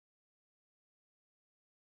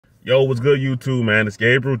Yo, what's good, YouTube, man? It's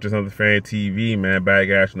Gabriel, just another fan TV, man. Back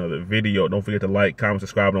at another video. Don't forget to like, comment,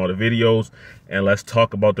 subscribe on all the videos, and let's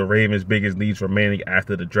talk about the Ravens' biggest needs remaining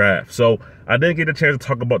after the draft. So I didn't get a chance to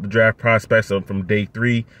talk about the draft prospects from day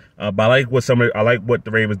three, but I like what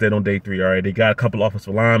the Ravens did on day three. All right, they got a couple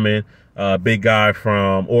offensive linemen, big guy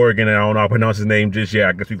from Oregon, and I don't know how to pronounce his name just yet.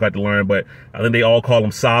 I guess we got to learn, but I think they all call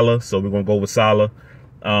him Salah, so we're gonna go with Salah.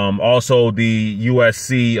 Also the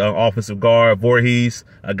USC offensive guard Voorhees,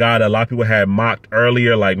 a guy that a lot of people had mocked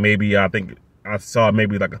earlier, like maybe I think I saw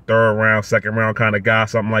maybe like a third round, second round kind of guy,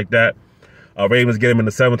 something like that. Ravens get him in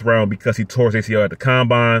the 7th round because he tore his ACL at the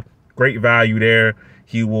combine. Great value there.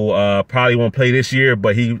 He will probably won't play this year,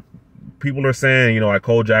 but people are saying, you know, like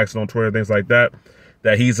Cole Jackson on Twitter, things like that,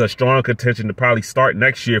 that he's a strong contention to probably start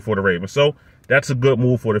next year for the Ravens. So that's a good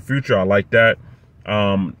move for the future. I like that.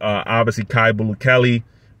 Obviously Kai Kelly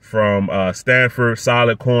from Stanford,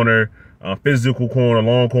 solid corner, physical corner,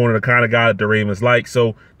 long corner, the kind of guy that the Ravens like.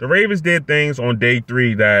 So the Ravens did things on day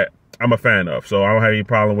three that I'm a fan of, so I don't have any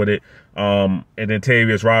problem with it. And then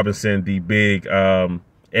Tavius Robinson, the big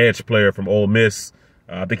edge player from Ole Miss,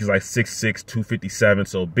 I think he's like 6'6", 257,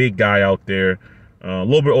 so big guy out there. A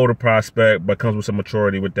little bit older prospect, but comes with some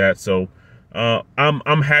maturity with that. So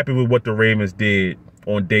I'm happy with what the Ravens did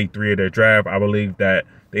on day three of their draft. I believe that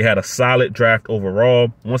they had a solid draft overall.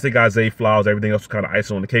 Once they got Zay Flowers, everything else was kind of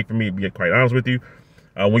icing on the cake for me, to be quite honest with you.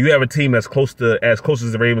 When you have a team that's as close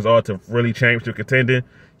as the Ravens are to really championship contending,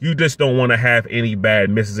 you just don't want to have any bad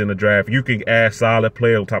misses in the draft. You can add solid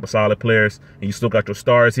players on top of solid players, and you still got your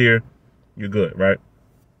stars here. You're good, right?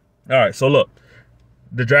 All right, so look,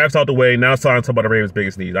 the draft's out the way. Now it's time to talk about the Ravens'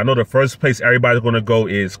 biggest needs. I know the first place everybody's going to go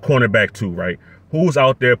is cornerback 2, right? Who's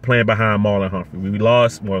out there playing behind Marlon Humphrey? We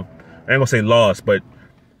lost, well, I ain't going to say lost, but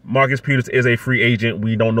Marcus Peters is a free agent.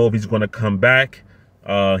 We don't know if he's going to come back.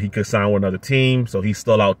 He could sign with another team, so he's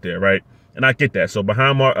still out there, right? And I get that. So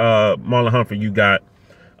behind Marlon Humphrey, you got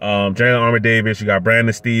Jalen Armour-Davis, you got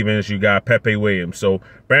Brandon Stevens, you got Pepe Williams. So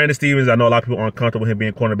Brandon Stevens, I know a lot of people aren't comfortable with him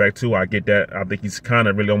being cornerback too. I get that. I think he's kind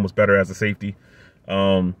of really almost better as a safety.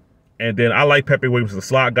 And then I like Pepe Williams as a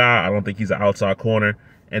slot guy. I don't think he's an outside corner.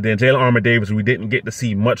 And then Jalen Armour-Davis, we didn't get to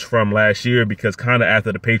see much from last year because kind of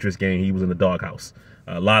after the Patriots game, he was in the doghouse.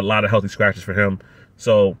 A lot of healthy scratches for him.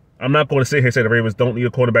 So I'm not going to sit here and say the Ravens don't need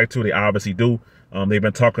a quarterback too. They obviously do. They've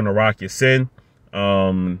been talking to Rock Ya-Sin.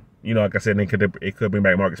 You know, like I said, it could bring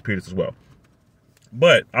back Marcus Peters as well.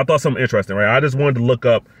 But I thought something interesting, right? I just wanted to look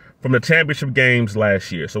up from the championship games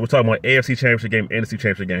last year. So we're talking about AFC championship game, NFC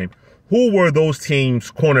championship game. Who were those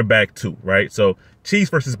teams cornerback 2, right? So Chiefs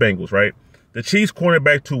versus Bengals, right? The Chiefs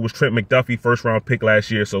cornerback 2 was Trent McDuffie, first round pick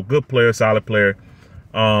last year. So good player, solid player.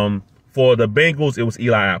 For the Bengals, it was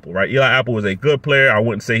Eli Apple, right? Eli Apple was a good player. I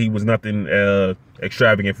wouldn't say he was nothing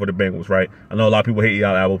extravagant for the Bengals, right? I know a lot of people hate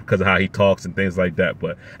Eli Apple because of how he talks and things like that.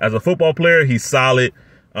 But as a football player, he's solid.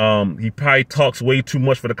 He probably talks way too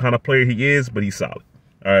much for the kind of player he is, but he's solid.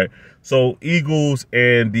 All right. So Eagles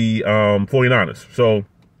and the 49ers. So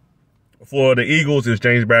for the Eagles, it's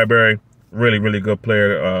James Bradbury. Really, really good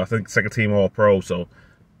player. I think second team All-Pro. So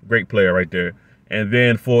great player right there. And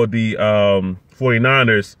then for the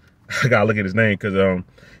 49ers, I gotta look at his name because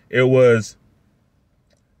it was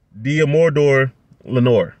Diamordor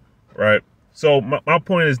Lenore, right? So my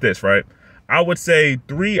point is this, right? I would say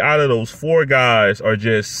 3 out of those 4 guys are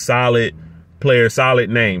just solid players, solid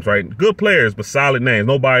names, right? Good players, but solid names.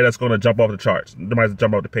 Nobody that's going to jump off the charts. Nobody's going to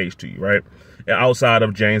jump off the page to you, right? And outside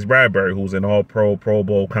of James Bradbury, who's an all-pro, Pro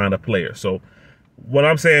Bowl kind of player. So what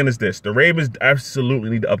I'm saying is this. The Ravens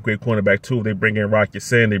absolutely need to upgrade cornerback 2. If they bring in Rock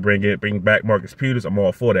Ya-Sin, they bring back Marcus Peters, I'm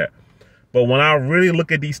all for that. But when I really look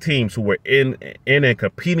at these teams who were in and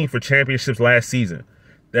competing for championships last season,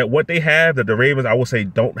 that what they have that the Ravens, I would say,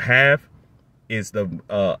 don't have is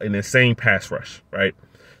an insane pass rush, right?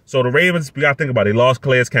 So the Ravens, we got to think about it. They lost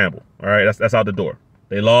Calais Campbell, all right? That's out the door.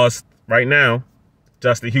 They lost, right now,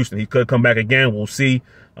 Justin Houston. He could come back again. We'll see.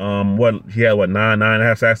 He had,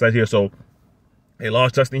 9.5 sacks last year. So they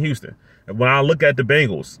lost Justin Houston. When I look at the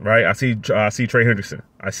Bengals, right, I see Trey Hendrickson.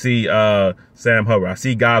 I see Sam Hubbard. I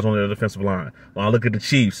see guys on the defensive line. When I look at the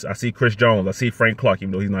Chiefs, I see Chris Jones. I see Frank Clark,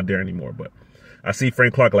 even though he's not there anymore. But I see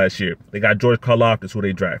Frank Clark last year. They got George Karlaftis, who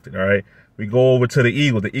they drafted, all right? We go over to the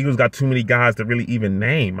Eagles. The Eagles got too many guys to really even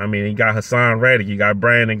name. I mean, you got Hassan Reddick. You got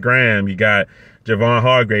Brandon Graham. You got Javon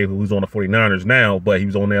Hargrave, who's on the 49ers now, but he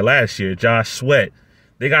was on there last year. Josh Sweat.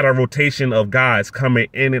 They got a rotation of guys coming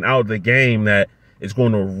in and out of the game that is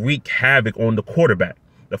going to wreak havoc on the quarterback.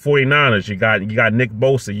 The 49ers, you got Nick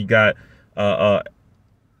Bosa, you got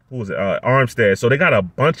Armstead. So they got a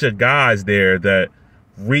bunch of guys there that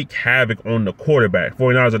wreak havoc on the quarterback.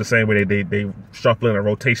 49ers are the same way. They shuffle in a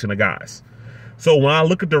rotation of guys. So when I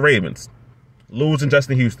look at the Ravens, losing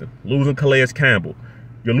Justin Houston, losing Calais Campbell,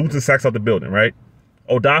 you're losing sacks out the building, right?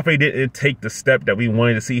 Odafe didn't take the step that we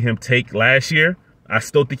wanted to see him take last year. I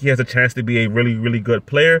still think he has a chance to be a really, really good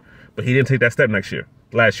player, but he didn't take that step last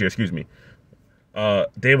year, excuse me.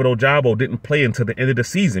 David Ojabo didn't play until the end of the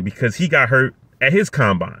season because he got hurt at his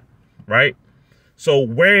combine, right? So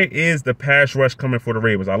where is the pass rush coming for the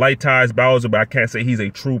Ravens? I like Tyus Bowser, but I can't say he's a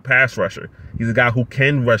true pass rusher. He's a guy who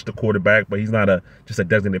can rush the quarterback, but he's not just a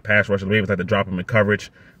designated pass rusher. The Ravens have to drop him in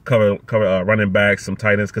coverage, cover running backs, some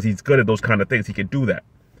tight ends, because he's good at those kind of things. He can do that.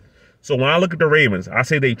 So when I look at the Ravens, I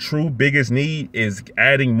say their true biggest need is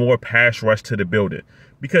adding more pass rush to the building,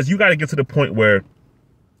 because you got to get to the point where,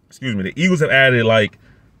 the Eagles have added like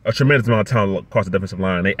a tremendous amount of talent across the defensive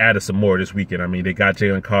line. They added some more this weekend. I mean, they got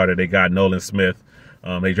Jalen Carter, they got Nolan Smith.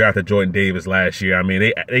 They drafted Jordan Davis last year. I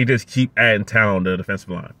mean, they just keep adding talent to the defensive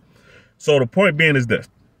line. So the point being is this.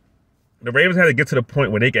 The Ravens had to get to the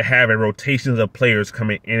point where they could have a rotations of players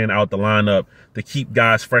coming in and out the lineup to keep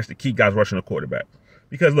guys fresh, to keep guys rushing the quarterback.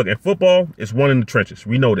 Because, look, in football, it's one in the trenches.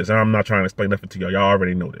 We know this. And I'm not trying to explain nothing to y'all. Y'all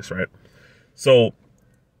already know this, right? So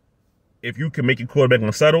if you can make your quarterback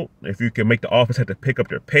unsettled, if you can make the offense have to pick up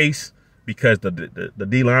their pace because the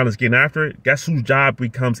D-line is getting after it, guess whose job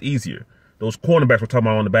becomes easier? Those cornerbacks we're talking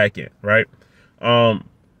about on the back end, right? In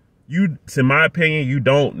my opinion, you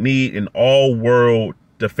don't need an all-world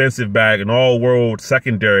defensive back, an all-world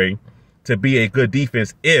secondary to be a good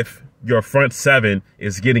defense if your front seven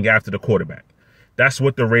is getting after the quarterback. That's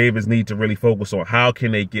what the Ravens need to really focus on. How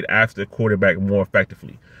can they get after the quarterback more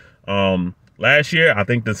effectively? Last year, I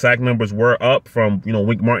think the sack numbers were up from,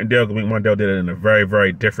 Wink Martindale, because Wink Martindale did it in a very,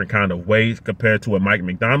 very different kind of way compared to a Mike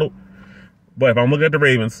McDonald. But if I'm looking at the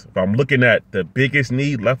Ravens, if I'm looking at the biggest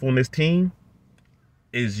need left on this team,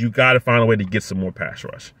 is you got to find a way to get some more pass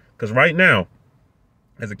rush. Because right now,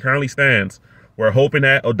 as it currently stands, we're hoping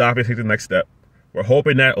that Odafe takes the next step. We're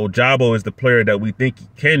hoping that Ojabo is the player that we think he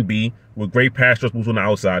can be with great pass rush moves on the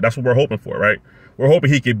outside. That's what we're hoping for, right? We're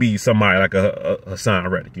hoping he could be somebody like a Hassan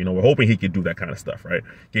Reddick. We're hoping he could do that kind of stuff, right?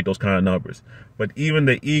 Get those kind of numbers. But even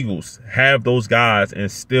the Eagles have those guys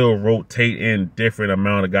and still rotate in different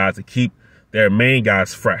amount of guys to keep their main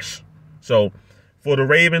guys fresh. So for the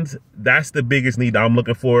Ravens, that's the biggest need that I'm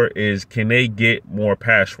looking for, is can they get more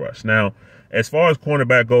pass rush? Now, as far as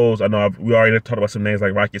cornerback goes, I know we already talked about some names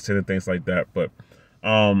like Rocketson and things like that, but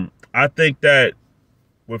I think that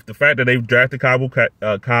with the fact that they've drafted Kabul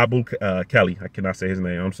Kelly, I cannot say his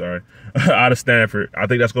name, I'm sorry, out of Stanford, I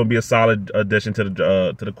think that's going to be a solid addition to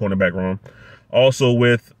the cornerback room. Also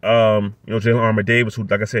with Jalen Armour Davis, who,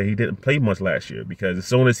 like I said, he didn't play much last year because as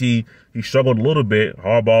soon as he struggled a little bit,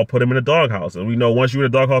 Harbaugh put him in the doghouse, and we know once you're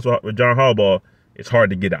in the doghouse with John Harbaugh, it's hard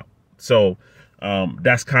to get out. So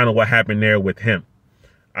that's kind of what happened there with him.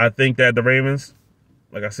 I think that the Ravens,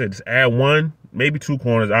 like I said, just add one, maybe two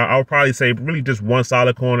corners. I would probably say really just one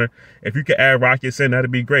solid corner. If you could add Rocketson, that'd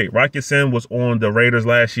be great. Rocketson was on the Raiders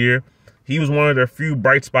last year. He was one of the few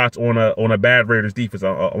bright spots on a bad Raiders defense,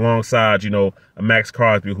 alongside, a Max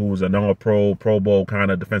Crosby, who was a Pro Bowl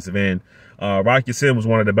kind of defensive end. Rocketson was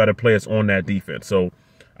one of the better players on that defense. So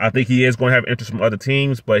I think he is going to have interest from other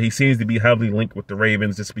teams, but he seems to be heavily linked with the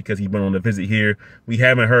Ravens just because he's been on a visit here. We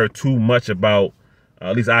haven't heard too much about,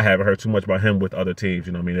 at least I haven't heard too much about him with other teams.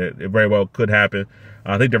 It very well could happen.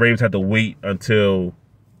 I think the Ravens have to wait until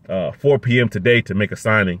 4 p.m. today to make a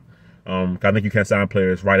signing. I think you can't sign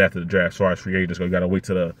players right after the draft. So as free agents, you got to wait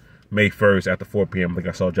till the May 1st after 4 p.m. I think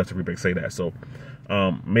I saw Justin Rebeck say that. So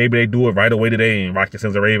maybe they do it right away today and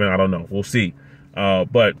Rocketson's a Raven. I don't know. We'll see.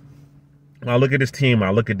 But when I look at this team, I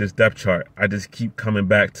look at this depth chart, I just keep coming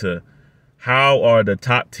back to how are the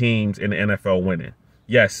top teams in the NFL winning?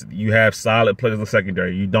 Yes, you have solid players in the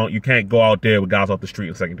secondary. You can't go out there with guys off the street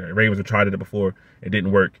in the secondary. Ravens have tried it before. It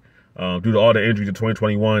didn't work. Due to all the injuries in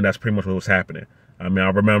 2021, that's pretty much what was happening. I mean, I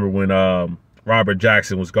remember when Robert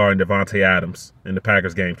Jackson was guarding Devontae Adams in the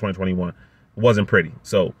Packers game, 2021. It wasn't pretty.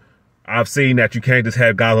 So I've seen that you can't just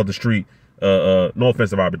have guys off the street. No offense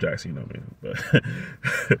to Robert Jackson, what I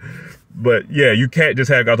mean? But yeah, you can't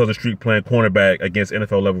just have guys off the street playing cornerback against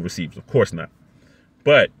NFL level receivers. Of course not.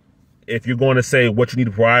 But if you're going to say what you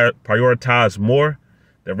need to prioritize more,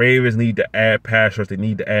 the Ravens need to add pass rush. They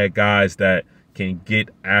need to add guys that can get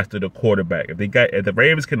after the quarterback. If the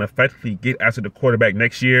Ravens can effectively get after the quarterback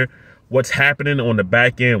next year, what's happening on the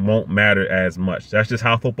back end won't matter as much. That's just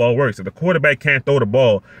how football works. If the quarterback can't throw the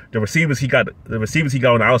ball, the receivers he got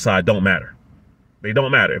on the outside don't matter. They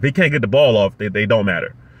don't matter. If he can't get the ball off, they don't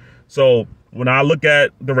matter. So when I look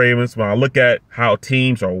at the Ravens, when I look at how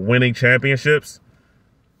teams are winning championships,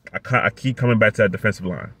 I keep coming back to that defensive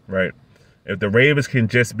line, right? If the Ravens can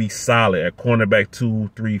just be solid at cornerback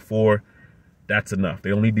 2, 3, 4, that's enough. They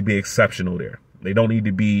don't need to be exceptional there. They don't need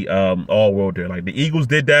to be all world there. Like the Eagles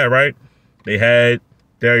did that, right? They had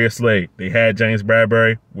Darius Slade. They had James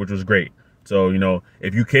Bradbury, which was great. So, you know,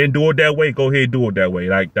 if you can do it that way, go ahead and do it that way.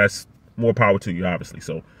 Like, that's more power to you, obviously.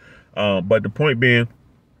 So, but the point being,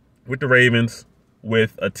 with the Ravens,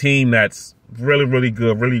 with a team that's really, really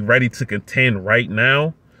good, really ready to contend right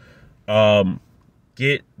now,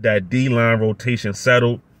 get that D-line rotation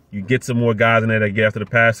settled. You get some more guys in there that get after the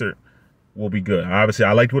passer, will be good. Obviously,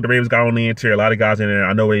 I liked what the Ravens got on the interior. A lot of guys in there.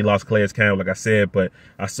 I know they lost Calais Campbell, like I said, but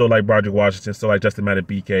I still like Broderick Washington, still like Justin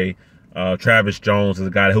Madubuike. Travis Jones is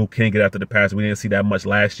a guy who can get after the pass. We didn't see that much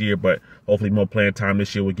last year, but hopefully more playing time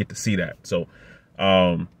this year, we'll get to see that. So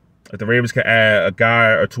if the Ravens can add a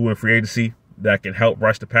guy or two in free agency that can help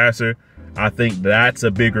rush the passer, I think that's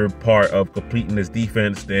a bigger part of completing this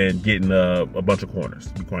defense than getting a bunch of corners,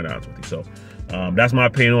 to be quite honest with you. So that's my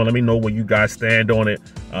opinion on it. Let me know where you guys stand on it.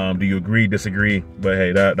 Do you agree, disagree? But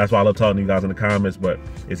hey, that's why I love talking to you guys in the comments. But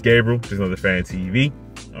it's Gabriel, just another Fan TV.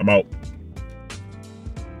 I'm out.